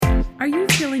Are you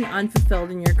feeling unfulfilled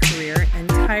in your career and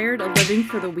tired of living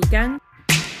for the weekend?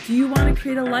 Do you want to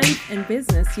create a life and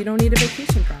business you don't need a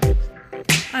vacation from?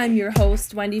 I'm your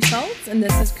host, Wendy Schultz, and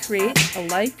this is Create a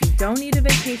Life You Don't Need a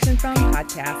Vacation From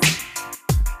podcast.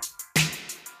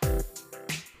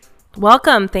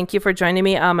 Welcome. Thank you for joining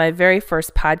me on my very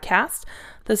first podcast.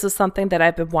 This is something that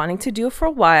I've been wanting to do for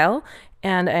a while,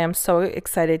 and I am so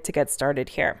excited to get started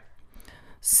here.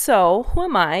 So, who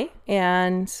am I,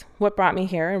 and what brought me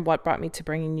here, and what brought me to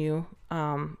bringing you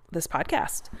this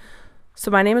podcast? So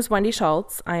my name is Wendy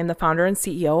Schultz. I am the founder and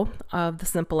CEO of The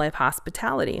Simple Life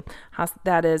Hospitality.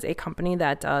 That is a company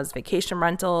that does vacation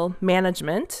rental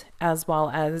management, as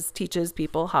well as teaches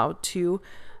people how to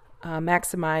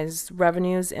maximize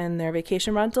revenues in their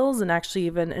vacation rentals and actually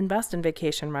even invest in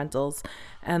vacation rentals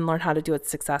and learn how to do it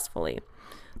successfully.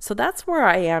 So that's where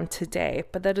I am today,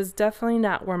 but that is definitely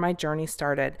not where my journey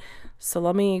started. So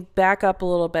let me back up a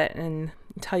little bit and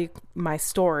tell you my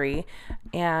story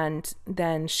and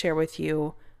then share with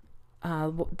you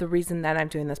the reason that I'm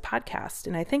doing this podcast.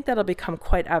 And I think that'll become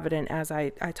quite evident as I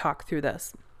talk through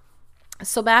this.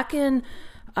 So back in,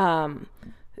 I'm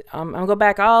going to go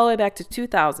back all the way back to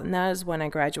 2000. That is when I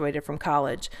graduated from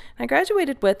college. I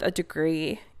graduated with a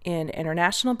degree in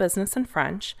international business and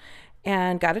French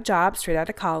and got a job straight out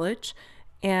of college.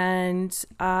 And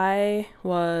I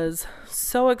was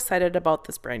so excited about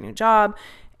this brand new job.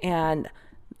 And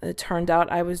it turned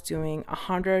out I was doing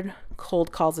 100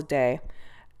 cold calls a day.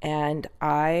 And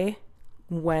I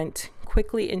went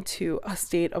quickly into a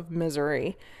state of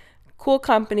misery. Cool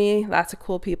company, lots of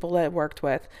cool people that I worked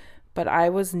with. But I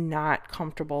was not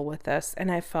comfortable with this.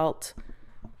 And I felt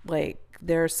like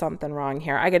there's something wrong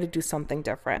here. I got to do something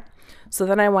different. So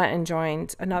then I went and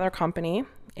joined another company,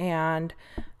 and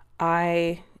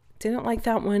I didn't like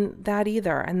that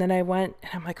either. And then I went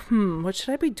and I'm like, what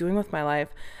should I be doing with my life?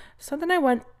 So then I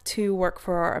went to work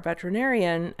for a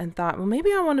veterinarian and thought, well,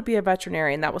 maybe I want to be a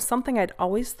veterinarian. That was something I'd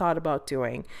always thought about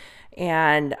doing.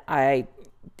 And I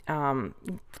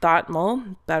thought,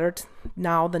 well, better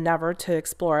now than never to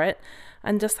explore it,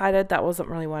 and decided that wasn't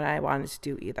really what I wanted to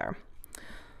do either.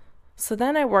 So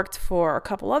then I worked for a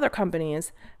couple other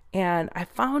companies, and I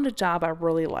found a job I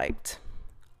really liked.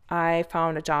 I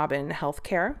found a job in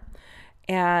healthcare,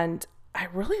 and I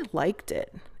really liked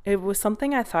it. It was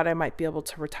something I thought I might be able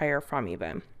to retire from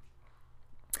even.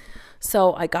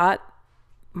 So I got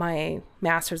my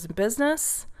master's in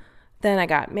business. Then I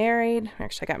got married.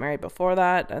 Actually, I got married before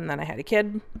that, and then I had a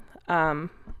kid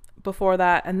before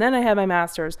that, and then I had my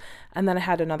master's, and then I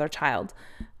had another child.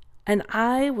 And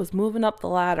I was moving up the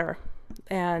ladder,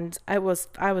 and I was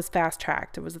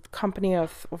fast-tracked. It was a company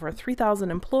of over 3,000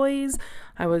 employees.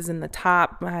 I was in the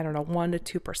top, 1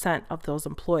 to 2% of those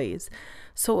employees.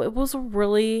 So it was a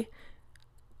really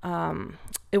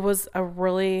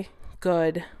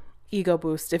good ego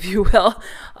boost, if you will,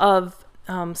 of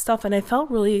stuff. And I felt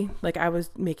really like I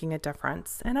was making a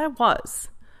difference, and I was.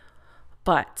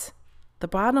 But the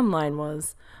bottom line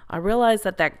was I realized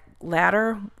that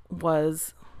ladder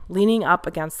was leaning up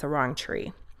against the wrong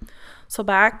tree. So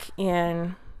back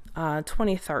in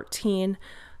 2013,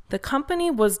 the company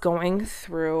was going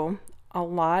through a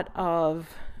lot of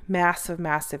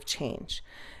massive change.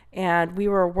 And we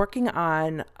were working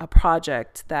on a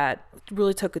project that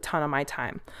really took a ton of my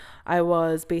time. I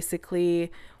was basically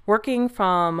working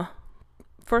from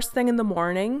first thing in the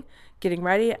morning, getting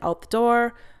ready out the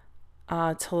door,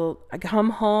 till I come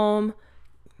home,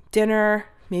 dinner,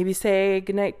 maybe say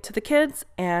goodnight to the kids,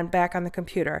 and back on the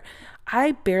computer.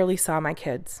 I barely saw my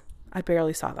kids. I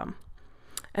barely saw them.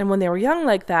 And when they were young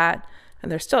like that,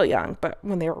 and they're still young, but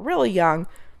when they were really young,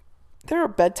 their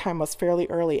bedtime was fairly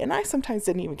early, and I sometimes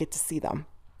didn't even get to see them.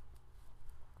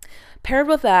 Paired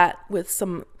with that, with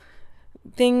some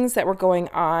things that were going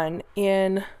on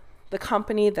in the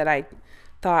company that I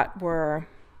thought were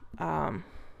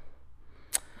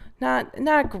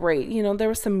not great. There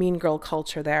was some mean girl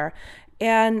culture there.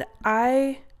 And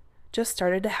I just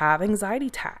started to have anxiety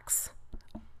attacks,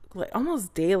 like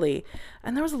almost daily.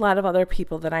 And there was a lot of other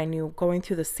people that I knew going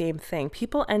through the same thing.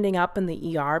 People ending up in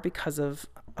the ER because of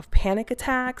panic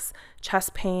attacks,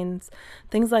 chest pains,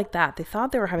 things like that. They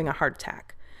thought they were having a heart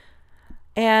attack.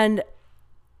 And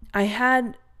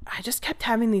I just kept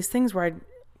having these things where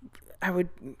I would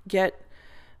get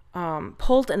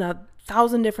pulled in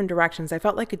 1,000 different directions. I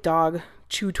felt like a dog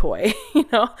chew toy.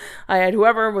 I had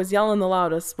whoever was yelling the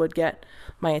loudest would get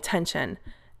my attention.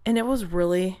 And it was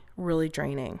really, really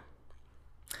draining.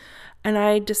 And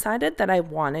I decided that I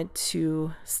wanted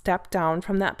to step down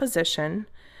from that position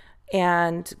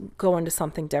and go into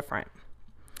something different.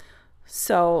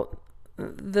 So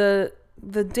the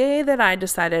the day that I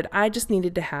decided I just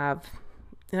needed to have,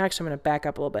 and actually I'm going to back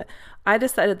up a little bit. I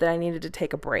decided that I needed to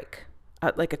take a break,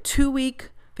 like a 2-week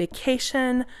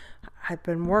vacation. I've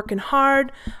been working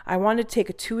hard. I wanted to take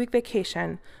a 2-week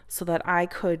vacation so that I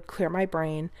could clear my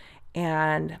brain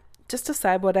and just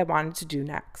decide what I wanted to do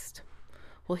next.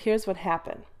 Well, here's what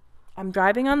happened. I'm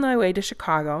driving on my way to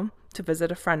Chicago to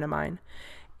visit a friend of mine,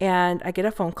 and I get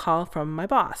a phone call from my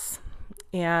boss,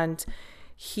 and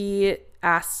he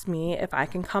asked me if I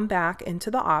can come back into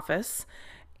the office.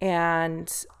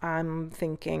 And I'm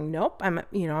thinking, nope,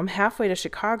 I'm halfway to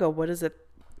Chicago. What is it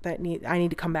that I need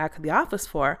to come back to the office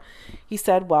for? He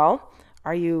said, well,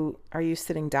 are you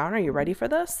sitting down? Are you ready for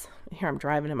this? Here I'm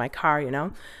driving in my car,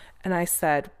 And I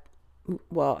said,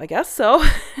 well, I guess so.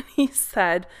 And he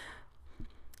said,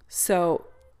 so-and-so,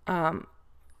 I'm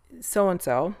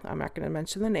not going to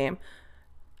mention the name,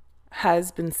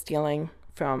 has been stealing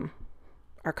from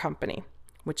our company,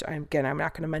 which I'm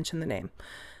not going to mention the name.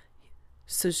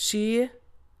 So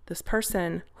this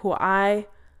person who I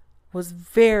was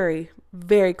very,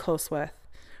 very close with,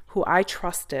 who I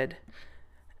trusted,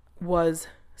 was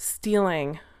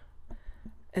stealing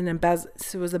and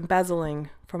was embezzling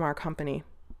from our company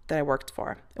that I worked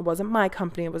for. It wasn't my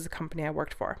company, it was the company I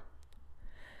worked for.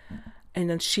 And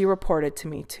then she reported to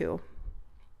me too.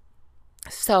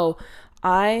 So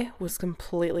I was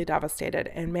completely devastated,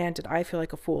 and man, did I feel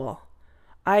like a fool.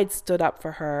 I'd stood up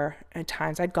for her at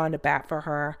times. I'd gone to bat for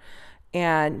her,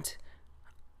 and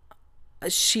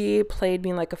she played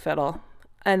me like a fiddle,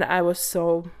 and I was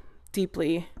so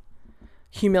deeply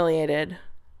humiliated,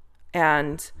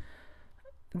 and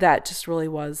that just really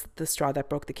was the straw that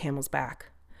broke the camel's back,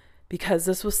 because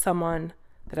this was someone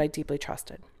that I deeply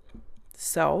trusted.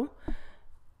 So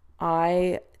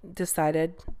I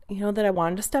decided, that I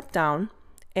wanted to step down,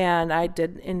 and I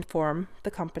did inform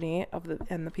the company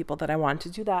and the people that I wanted to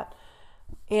do that.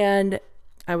 And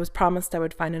I was promised I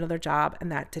would find another job, and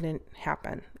that didn't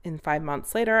happen. And 5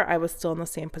 months later, I was still in the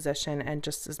same position and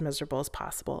just as miserable as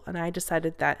possible. And I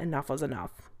decided that enough was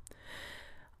enough.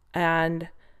 And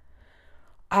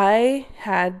I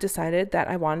had decided that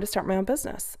I wanted to start my own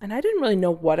business. And I didn't really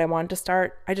know what I wanted to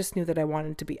start. I just knew that I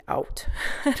wanted to be out.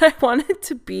 And I wanted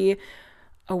to be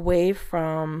away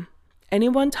from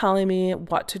anyone telling me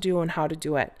what to do and how to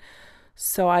do it.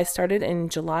 So I started in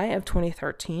July of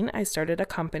 2013. I started a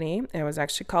company. It was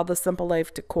actually called The Simple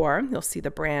Life Decor. You'll see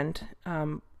the brand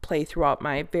play throughout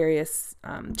my various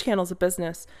channels of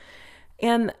business.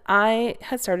 And I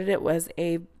had started it as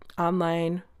a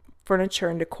online furniture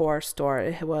and decor store.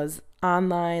 It was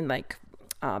online, like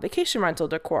vacation rental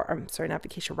decor. I'm sorry, not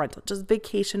vacation rental, just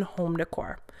vacation home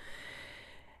decor.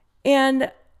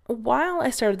 And while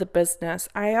I started the business,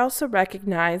 I also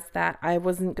recognized that I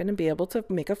wasn't going to be able to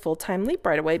make a full-time leap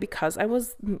right away, because I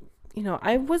was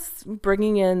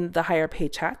bringing in the higher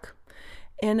paycheck,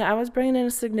 and I was bringing in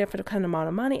a significant amount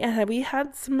of money, and we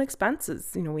had some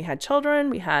expenses. We had children,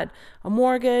 we had a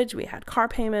mortgage, we had car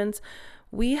payments.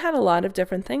 We had a lot of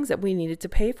different things that we needed to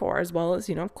pay for, as well as,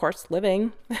 of course,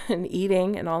 living and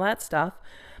eating and all that stuff.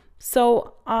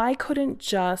 So I couldn't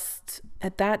just,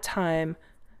 at that time,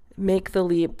 make the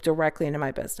leap directly into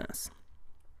my business.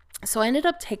 So I ended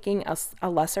up taking a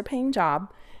lesser paying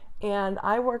job, and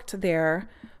I worked there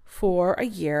for a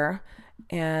year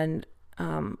and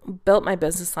built my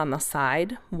business on the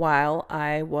side while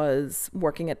I was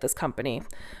working at this company.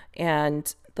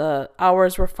 And the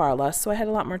hours were far less, so I had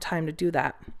a lot more time to do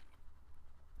that.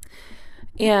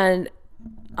 And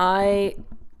I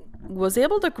was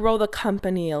able to grow the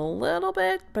company a little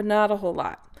bit, but not a whole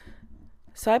lot.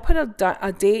 So I put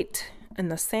a date in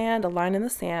the sand, a line in the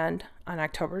sand, on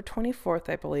October 24th,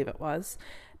 I believe it was.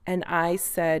 And I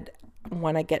said,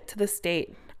 when I get to this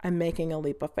date, I'm making a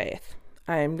leap of faith.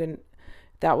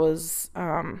 There was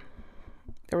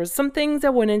some things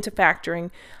that went into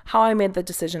factoring how I made the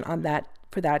decision on that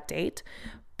for that date,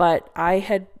 but I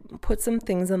had put some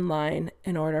things in line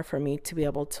in order for me to be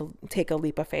able to take a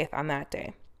leap of faith on that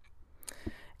day.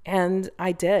 And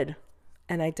I did.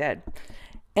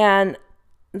 And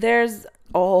there's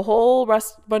a whole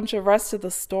bunch of rest of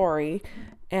the story,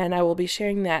 and I will be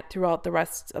sharing that throughout the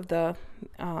rest of the,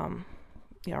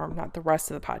 not the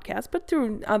rest of the podcast, but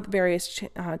through various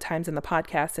times in the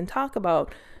podcast, and talk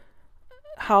about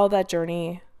how that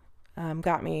journey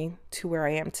got me to where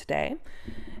I am today,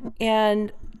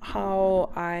 and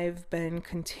how I've been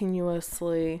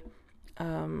continuously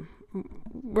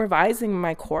revising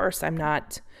my course. I'm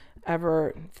not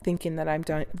ever thinking that I'm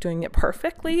doing it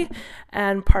perfectly.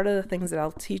 And part of the things that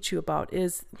I'll teach you about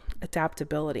is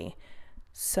adaptability.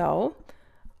 So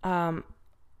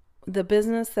the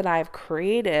business that I've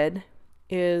created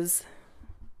is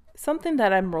something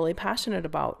that I'm really passionate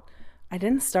about. I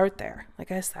didn't start there.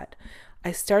 Like I said,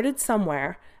 I started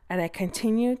somewhere and I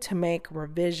continue to make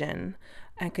revision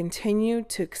and continue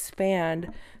to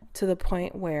expand to the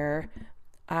point where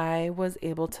I was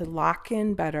able to lock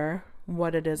in better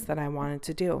what it is that I wanted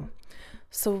to do.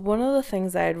 So one of the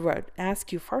things I'd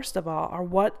ask you first of all are,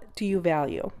 what do you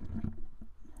value?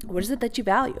 What is it that you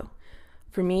value?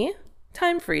 For me,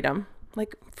 time freedom,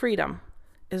 like freedom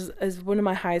is one of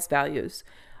my highest values.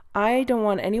 I don't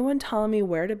want anyone telling me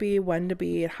where to be, when to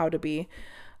be, and how to be.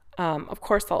 Of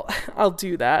course, I'll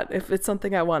do that if it's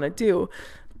something I want to do,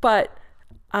 but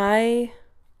I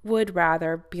would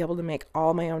rather be able to make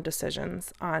all my own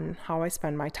decisions on how I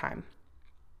spend my time.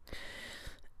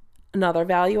 Another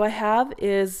value I have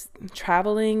is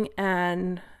traveling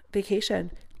and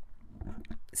vacation,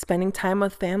 spending time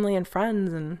with family and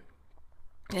friends and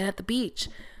at the beach.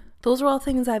 Those are all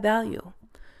things I value.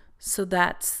 So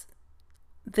that's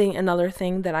another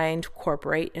thing that I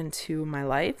incorporate into my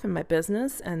life and my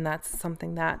business, and that's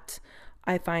something that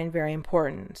I find very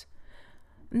important.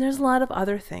 And there's a lot of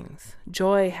other things.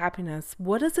 Joy, happiness.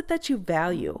 What is it that you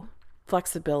value?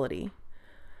 Flexibility.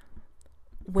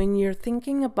 When you're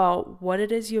thinking about what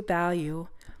it is you value,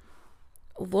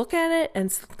 look at it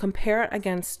and compare it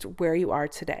against where you are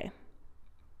today.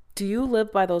 Do you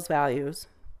live by those values,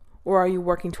 or are you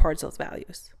working towards those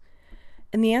values?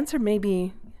 And the answer may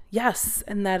be yes,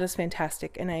 and that is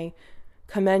fantastic. And I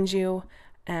commend you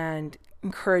and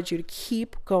encourage you to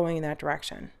keep going in that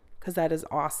direction, because that is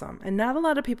awesome. And not a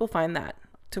lot of people find that,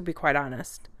 to be quite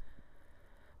honest.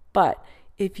 But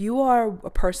if you are a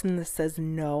person that says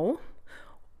no,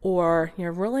 or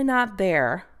you're really not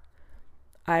there,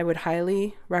 I would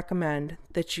highly recommend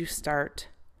that you start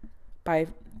by,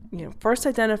 first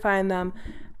identifying them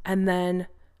and then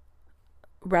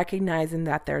recognizing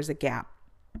that there's a gap.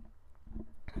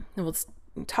 And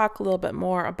we'll talk a little bit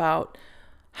more about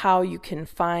how you can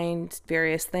find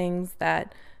various things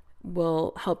that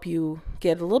will help you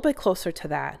get a little bit closer to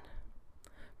that.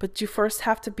 But you first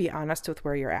have to be honest with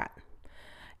where you're at.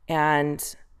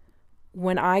 And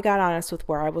when I got honest with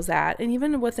where I was at, and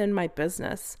even within my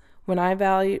business,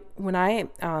 to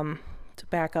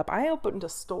back up, I opened a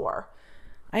store.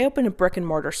 I opened a brick and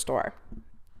mortar store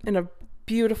in a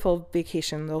beautiful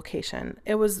vacation location.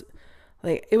 It was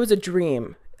a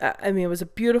dream. It was a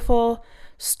beautiful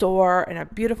store and a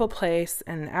beautiful place.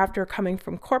 And after coming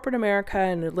from corporate America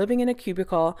and living in a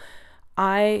cubicle,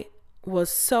 I was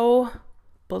so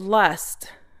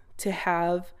blessed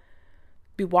to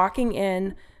be walking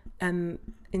in and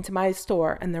into my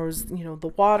store, and there was,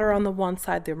 the water on the one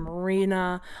side, the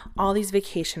marina, all these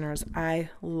vacationers. I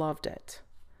loved it.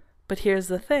 But here's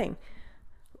the thing.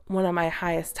 One of my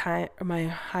highest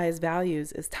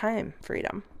values is time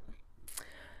freedom.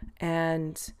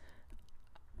 And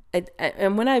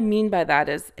what I mean by that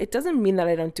is, it doesn't mean that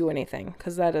I don't do anything,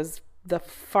 because that is the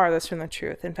farthest from the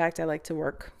truth. In fact, I like to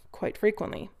work quite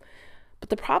frequently. But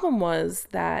the problem was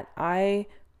that I,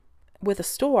 with a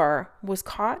store, was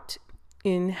caught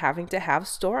in having to have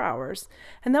store hours.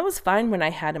 And that was fine when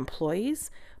I had employees,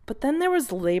 but then there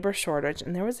was labor shortage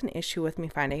and there was an issue with me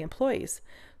finding employees.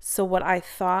 So what I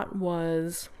thought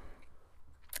was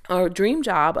a dream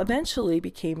job eventually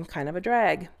became kind of a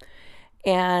drag.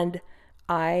 And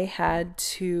I had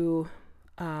to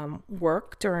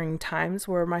work during times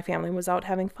where my family was out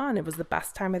having fun. It was the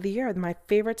best time of the year, my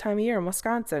favorite time of year in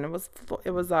Wisconsin. It was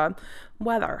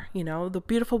weather, the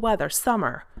beautiful weather,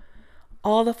 summer,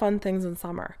 all the fun things in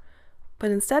summer. But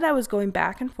instead I was going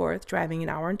back and forth, driving an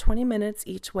hour and 20 minutes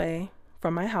each way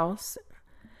from my house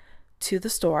to the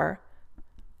store.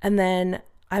 And then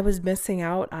I was missing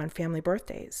out on family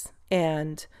birthdays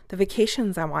and the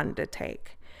vacations I wanted to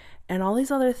take and all these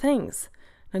other things.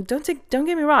 And don't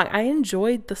get me wrong, I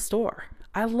enjoyed the store.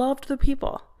 I loved the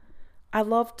people. I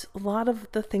loved a lot of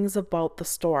the things about the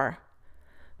store.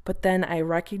 But then I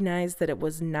recognized that it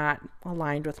was not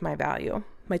aligned with my value,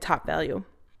 my top value.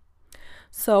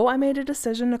 So I made a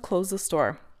decision to close the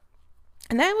store.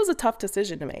 And that was a tough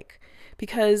decision to make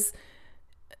because,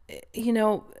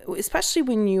 especially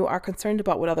when you are concerned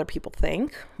about what other people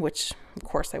think, which of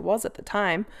course I was at the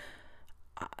time,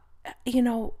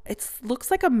 it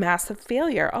looks like a massive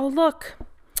failure. Oh, look,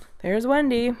 there's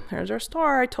Wendy. There's our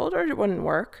store. I told her it wouldn't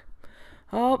work.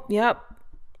 Oh, yep.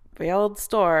 Failed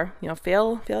store,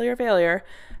 failure.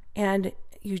 And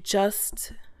you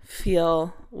just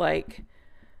feel like,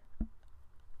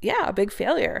 a big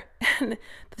failure. And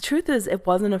the truth is, it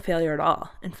wasn't a failure at all.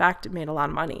 In fact, it made a lot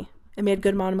of money. It made a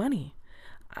good amount of money.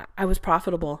 I was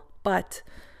profitable, but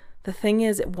the thing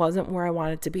is, it wasn't where I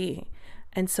wanted to be.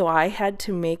 And so I had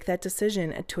to make that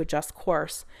decision to adjust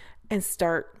course and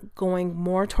start going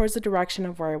more towards the direction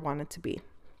of where I wanted to be.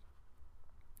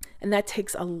 And that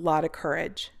takes a lot of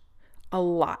courage, a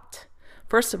lot.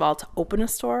 First of all, to open a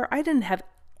store, I didn't have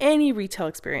any retail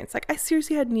experience. Like, I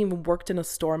seriously hadn't even worked in a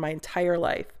store my entire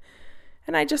life.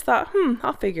 And I just thought,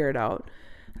 I'll figure it out.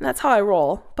 And that's how I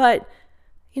roll. But,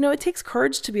 it takes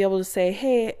courage to be able to say,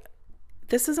 hey,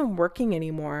 this isn't working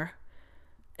anymore.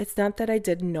 It's not that I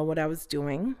didn't know what I was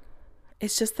doing.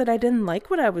 It's just that I didn't like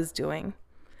what I was doing.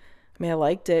 I mean, I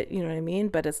liked it, you know what I mean?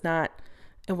 But it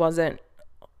wasn't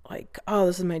like, oh,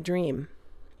 this is my dream.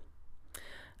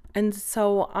 And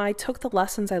so I took the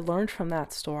lessons I learned from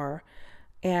that store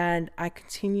and I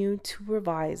continued to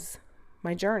revise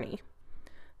my journey.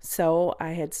 So I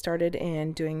had started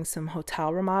in doing some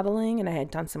hotel remodeling, and I had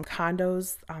done some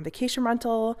condos, vacation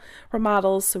rental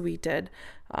remodels. So we did,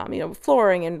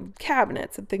 flooring and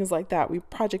cabinets and things like that. We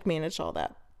project managed all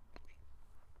that.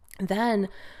 Then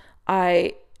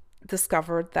I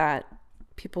discovered that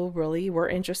people really were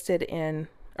interested in,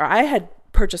 or I had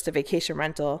purchased a vacation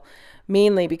rental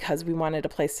mainly because we wanted a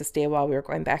place to stay while we were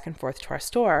going back and forth to our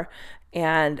store,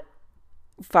 and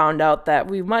found out that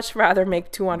we much rather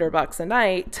make $200 a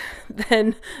night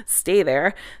than stay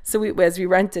there. So as we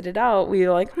rented it out, we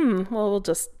were like, we'll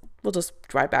just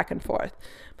drive back and forth.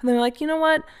 But then we're like, you know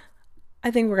what?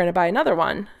 I think we're going to buy another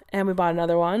one. And we bought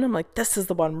another one. I'm like, this is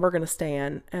the one we're going to stay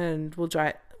in, and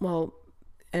we'll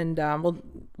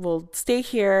stay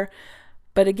here.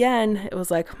 But again, it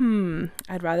was like,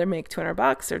 I'd rather make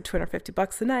 $200 or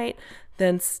 $250 a night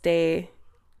than stay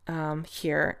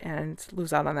here and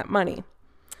lose out on that money.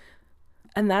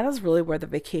 And that is really where the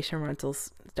vacation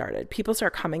rentals started. People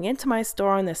start coming into my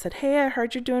store and they said, hey, I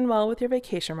heard you're doing well with your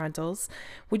vacation rentals.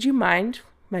 Would you mind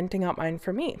renting out mine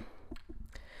for me?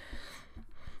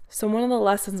 So one of the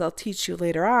lessons I'll teach you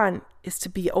later on is to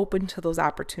be open to those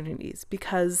opportunities,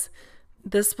 because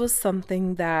this was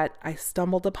something that I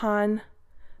stumbled upon.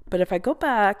 But if I go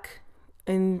back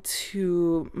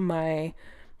into my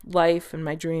life and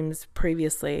my dreams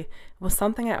previously, it was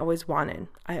something I always wanted.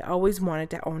 I always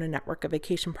wanted to own a network of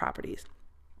vacation properties.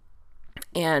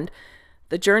 And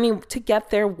the journey to get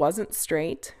there wasn't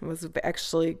straight. It was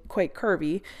actually quite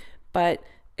curvy, but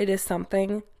it is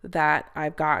something that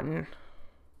I've gotten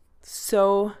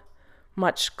so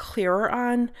much clearer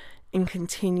on and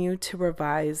continue to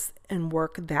revise and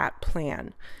work that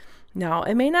plan. Now,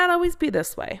 it may not always be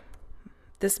this way.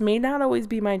 This may not always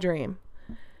be my dream.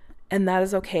 And that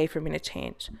is okay for me to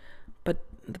change. But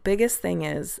the biggest thing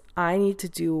is I need to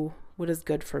do what is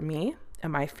good for me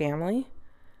and my family,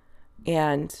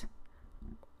 and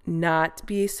not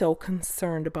be so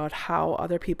concerned about how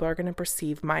other people are going to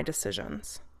perceive my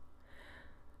decisions.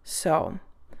 So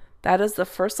that is the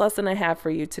first lesson I have for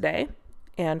you today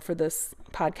and for this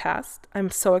podcast.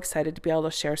 I'm so excited to be able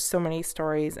to share so many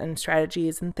stories and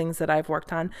strategies and things that I've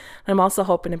worked on. I'm also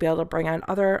hoping to be able to bring on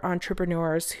other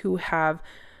entrepreneurs who have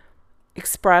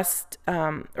expressed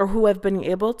or who have been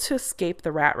able to escape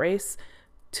the rat race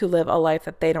to live a life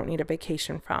that they don't need a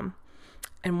vacation from.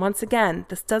 And once again,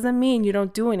 this doesn't mean you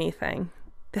don't do anything.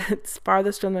 That's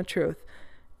farthest from the truth.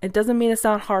 It doesn't mean it's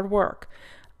not hard work.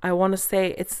 I want to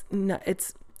say it's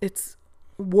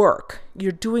work.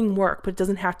 You're doing work, but it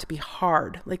doesn't have to be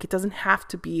hard. Like, it doesn't have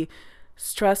to be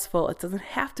stressful. It doesn't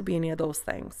have to be any of those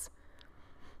things.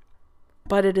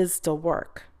 But it is still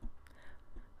work.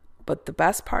 But the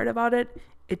best part about it,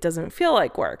 it doesn't feel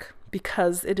like work,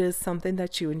 because it is something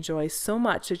that you enjoy so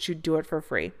much that you do it for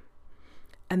free.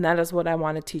 And that is what I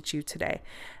want to teach you today.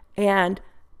 And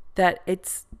that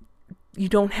you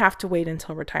don't have to wait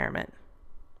until retirement.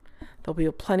 There'll be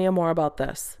plenty more about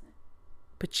this,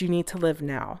 but you need to live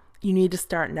now. You need to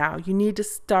start now. You need to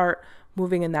start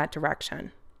moving in that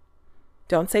direction.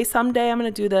 Don't say someday I'm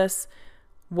going to do this.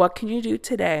 What can you do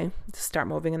today to start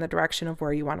moving in the direction of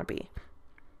where you want to be?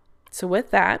 So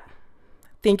with that,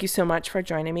 thank you so much for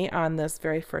joining me on this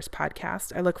very first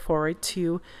podcast. I look forward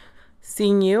to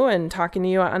seeing you and talking to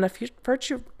you on a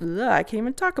future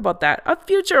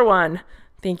one.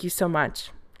 Thank you so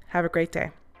much. Have a great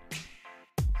day.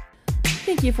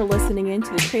 Thank you for listening in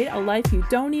to the Create a Life You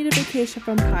Don't Need a Vacation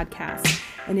From podcast.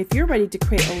 And if you're ready to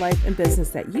create a life and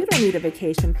business that you don't need a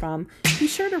vacation from, be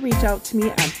sure to reach out to me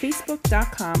on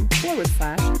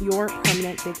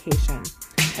facebook.com/yourpermanentvacation.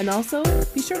 And also,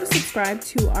 be sure to subscribe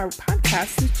to our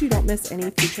podcast so that you don't miss any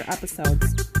future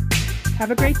episodes.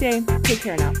 Have a great day. Take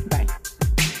care now. Bye.